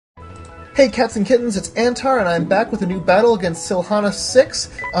Hey cats and kittens, it's Antar, and I'm back with a new battle against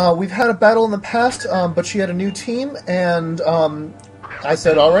silhana6. We've had a battle in the past, but she had a new team, and I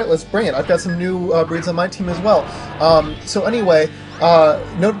said, alright, let's bring it. I've got some new breeds on my team as well. So anyway,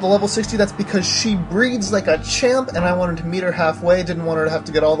 note the level 60, that's because she breeds like a champ, and I wanted to meet her halfway, didn't want her to have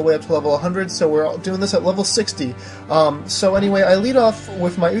to get all the way up to level 100, so we're doing this at level 60. So anyway, I lead off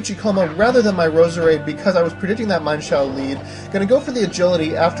with my Uchikoma rather than my Roserade because I was predicting that Mineshaw lead. Gonna go for the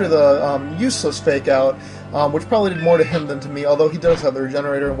agility after the useless fake out, which probably did more to him than to me, although he does have the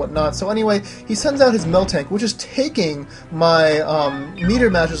regenerator and whatnot. So anyway, he sends out his Miltank, which is taking my Meteor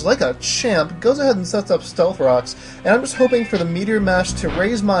Mashes like a champ, goes ahead and sets up Stealth Rocks, and I'm just hoping for the Meteor Mash to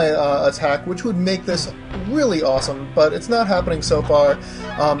raise my attack, which would make this really awesome, but it's not happening so far.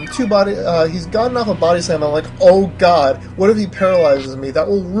 He's gotten off a Body Slam, I'm like, oh god, what if he paralyzes me? That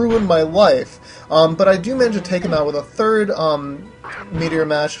will ruin my life. But I do manage to take him out with a third Meteor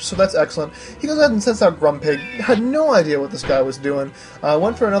Mash, so that's excellent. He goes ahead and sends out Grumpig. Had no idea what this guy was doing.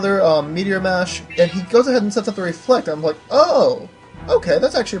 Went for another Meteor Mash, and he goes ahead and sets up the Reflect. I'm like, oh, okay,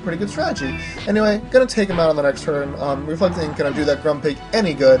 that's actually a pretty good strategy. Anyway, gonna take him out on the next turn. Reflect ain't gonna do that Grumpig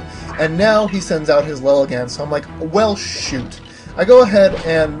any good. And now he sends out his Lilligant, so I'm like, well, shoot. I go ahead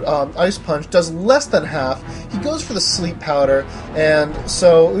and Ice Punch, does less than half. He goes for the Sleep Powder, and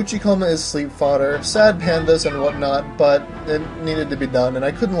so Uchikoma is sleep fodder. Sad pandas and whatnot, but it needed to be done, and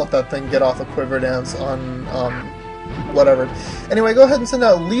I couldn't let that thing get off a Quiver Dance on whatever. Anyway, go ahead and send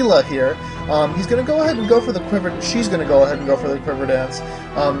out Leela here. He's going to go ahead and go for the Quiver... She's going to go ahead and go for the Quiver Dance.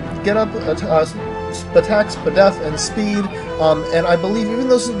 Get up, attacks, Spadef, and Speed, and I believe, even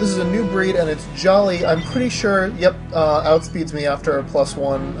though this is a new breed and it's Jolly, I'm pretty sure, yep, outspeeds me after a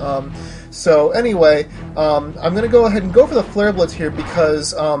 +1. So anyway, I'm going to go ahead and go for the Flare Blitz here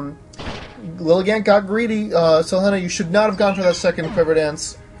because Lilligant got greedy. Silhana, you should not have gone for that second Quiver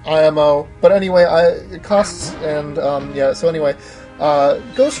Dance. IMO. But anyway, it costs, and yeah, so anyway,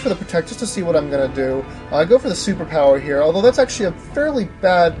 goes for the Protect just to see what I'm going to do. I go for the Superpower here, although that's actually a fairly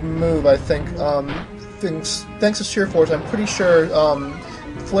bad move, I think. Thanks to Sheer Force, I'm pretty sure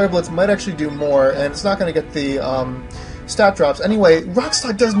Flare Blitz might actually do more, and it's not going to get the stat drops. Anyway, Rock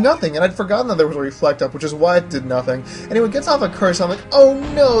Slide does nothing, and I'd forgotten that there was a Reflect Up, which is why it did nothing. Anyway, it gets off a Curse, I'm like, oh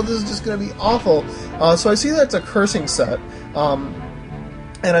no, this is just going to be awful. So I see that it's a Cursing set.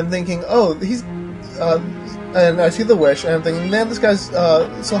 And I'm thinking, oh, he's... and I see the Wish, and I'm thinking, man, this guy's...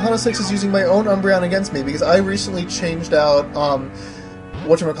 silhana6 is using my own Umbreon against me, because I recently changed out,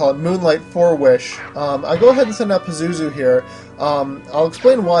 whatchamacallit, Moonlight for Wish. I go ahead and send out Pazuzu here. I'll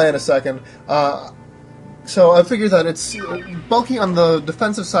explain why in a second. So I figure that it's bulky on the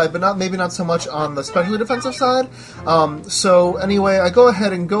defensive side, but maybe not so much on the specially defensive side. So anyway, I go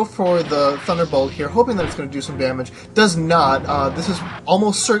ahead and go for the Thunderbolt here, hoping that it's going to do some damage. Does not. This is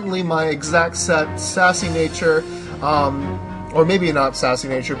almost certainly my exact set, Sassy Nature, or maybe not Sassy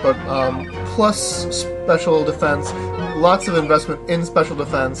Nature, but plus special defense, lots of investment in special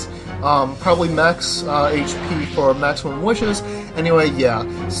defense, probably max HP for maximum wishes. Anyway, yeah,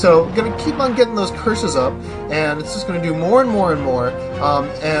 so gonna keep on getting those curses up, and it's just gonna do more and more and more,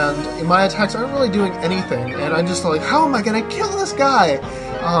 and my attacks aren't really doing anything, and I'm just like, how am I gonna kill this guy?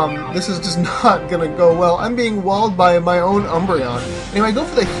 This is just not gonna go well. I'm being walled by my own Umbreon. Anyway, I go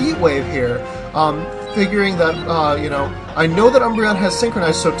for the Heat Wave here, figuring that, you know, I know that Umbreon has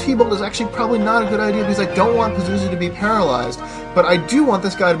Synchronized, so T-Bolt is actually probably not a good idea because I don't want Pazuzu to be paralyzed, but I do want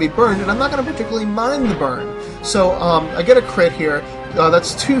this guy to be burned, and I'm not going to particularly mind the burn. So, I get a crit here.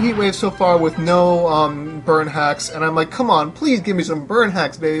 That's 2 Heat Waves so far with no burn hacks, and I'm like, come on, please give me some burn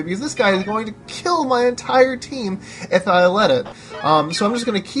hacks, baby, because this guy is going to kill my entire team if I let it. So I'm just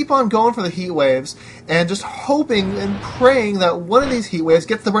going to keep on going for the Heat Waves, and just hoping and praying that one of these Heat Waves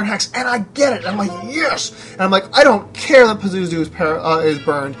gets the burn hacks, and I get it! I'm like, yes! And I'm like, I don't care that Pazuzu is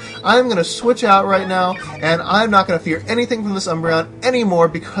burned. I'm going to switch out right now, and I'm not going to fear anything from this Umbreon anymore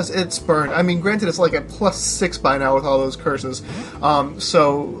because it's burned. I mean, granted, it's like at +6 by now with all those curses.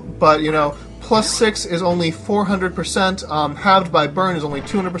 But, you know, +6 is only 400%, halved by burn is only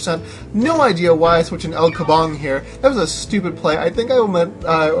 200%. No idea why I switched an El Kabong here. That was a stupid play. I think I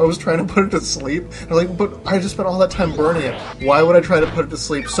was trying to put it to sleep. I'm like, but I just spent all that time burning it. Why would I try to put it to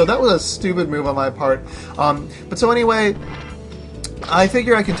sleep? So that was a stupid move on my part. But so anyway, I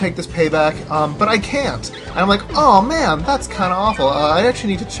figure I can take this payback, but I can't. And I'm like, oh man, that's kind of awful. I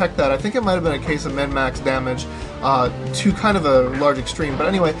actually need to check that. I think it might have been a case of min-max damage to kind of a large extreme. But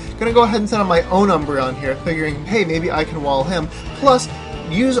anyway, gonna go ahead and send out my own Umbreon here, figuring, hey, maybe I can wall him. Plus,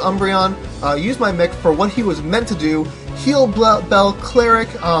 use Umbreon, use my Mick for what he was meant to do. Heal Bell Cleric.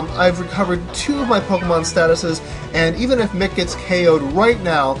 I've recovered 2 of my Pokemon statuses, and even if Mick gets KO'd right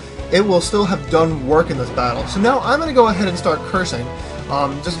now, it will still have done work in this battle. So now I'm going to go ahead and start cursing.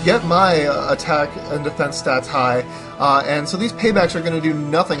 Just get my attack and defense stats high, and so these paybacks are going to do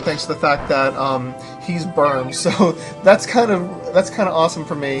nothing thanks to the fact that he's burned. So that's kind of awesome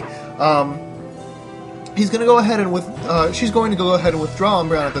for me. He's going to go ahead and she's going to go ahead and withdraw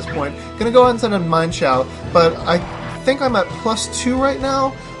Umbreon at this point. Going to go ahead and send in Mind Shout, but I think I'm at +2 right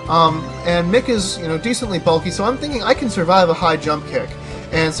now, and Mick is decently bulky, so I'm thinking I can survive a high jump kick.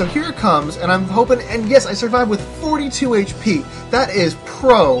 And so here it comes, and I'm hoping, and yes, I survived with 42 HP. That is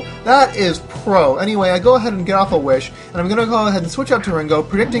pro. That is pro. Anyway, I go ahead and get off a Wish, and I'm going to go ahead and switch out to Ringo,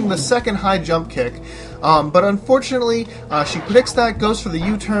 predicting the second high jump kick. But unfortunately, she predicts that, goes for the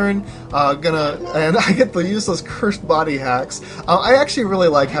U-turn, and I get the useless Cursed Body hacks. I actually really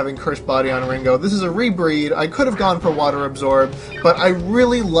like having Cursed Body on Ringo. This is a rebreed. I could have gone for Water Absorb, but I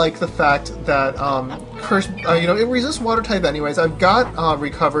really like the fact that it resists Water type anyways. I've got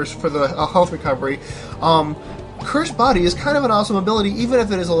recovers for the health recovery. Cursed Body is kind of an awesome ability, even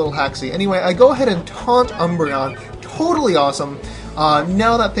if it is a little hacksy. Anyway, I go ahead and taunt Umbreon. Totally awesome.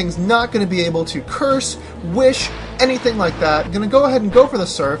 Now that thing's not going to be able to curse, wish, anything like that. I'm going to go ahead and go for the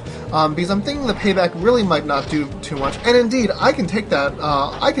Surf, because I'm thinking the payback really might not do too much. And indeed, I can take that.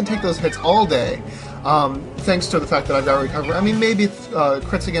 I can take those hits all day, thanks to the fact that I've got recovery. I mean, maybe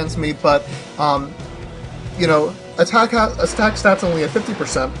crits against me, but attack stats only at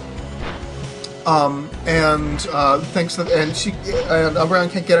 50%. Thanks to and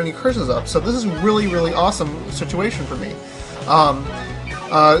Umbreon can't get any curses up, so this is really, really awesome situation for me.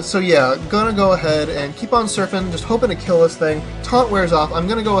 So yeah, gonna go ahead and keep on surfing, just hoping to kill this thing. Taunt wears off. I'm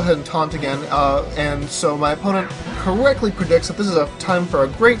gonna go ahead and taunt again, and so my opponent correctly predicts that this is a time for a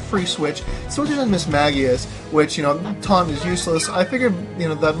great free switch. Switches in Miss Magius, which taunt is useless. I figured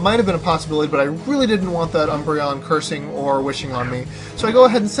that might have been a possibility, but I really didn't want that Umbreon cursing or wishing on me. So I go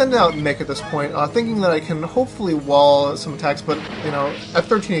ahead and send out Mick at this point, thinking that I can hopefully wall some attacks, but at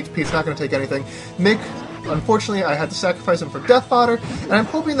 13 HP, it's not going to take anything. Mick. Unfortunately, I had to sacrifice him for Death Fodder, and I'm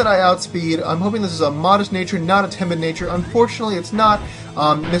hoping that I outspeed. I'm hoping this is a modest nature, not a timid nature. Unfortunately, it's not.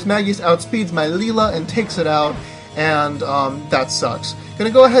 Miss Magius outspeeds my Leela and takes it out, and that sucks.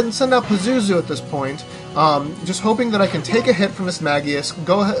 Gonna go ahead and send out Pazuzu at this point, just hoping that I can take a hit from Miss Magius. I'm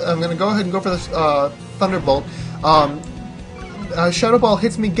gonna go ahead and go for this Thunderbolt. Shadow Ball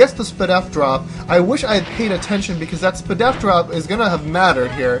hits me, gets the Spadef drop. I wish I had paid attention because that Spadef drop is going to have mattered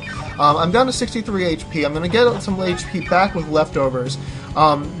here. I'm down to 63 HP. I'm going to get some HP back with leftovers.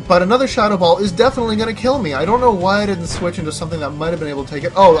 But another Shadow Ball is definitely going to kill me. I don't know why I didn't switch into something that might have been able to take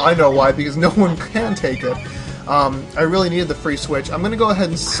it. Oh, I know why, because no one can take it. I really needed the free switch. I'm going to go ahead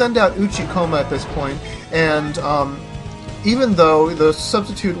and send out Uchikoma at this point, and even though the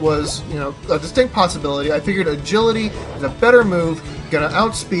substitute was, a distinct possibility, I figured agility is a better move, gonna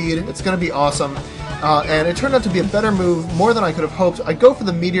outspeed, it's gonna be awesome, and it turned out to be a better move, more than I could have hoped. I go for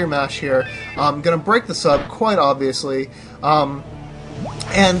the Meteor Mash here, gonna break the sub, quite obviously,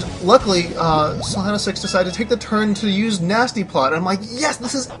 and luckily, silhana6 decided to take the turn to use Nasty Plot, and I'm like, yes,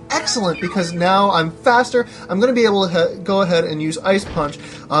 this is excellent, because now I'm faster, I'm going to be able to go ahead and use Ice Punch.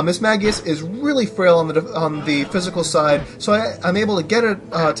 Miss Magius is really frail on the physical side, so I'm able to get it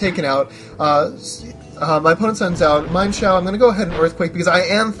taken out. My opponent sends out Mind Shout. I'm going to go ahead and Earthquake because I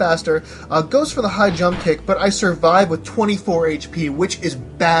am faster. Goes for the high jump kick, but I survive with 24 HP, which is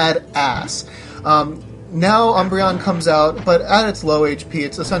badass. Now Umbreon comes out, but at its low HP,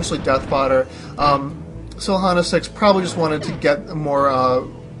 it's essentially Death Fodder. silhana6 probably just wanted to get more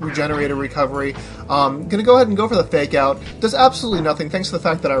regenerated recovery. Gonna go ahead and go for the Fake Out. Does absolutely nothing thanks to the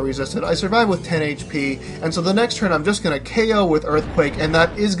fact that I resisted. I survived with 10 HP, and so the next turn I'm just gonna KO with Earthquake, and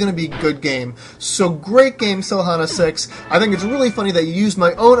that is gonna be good game. So great game, silhana6. I think it's really funny that you used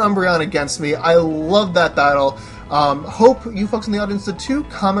my own Umbreon against me. I love that battle. Hope you folks in the audience did too.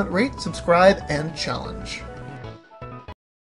 Comment, rate, subscribe, and challenge.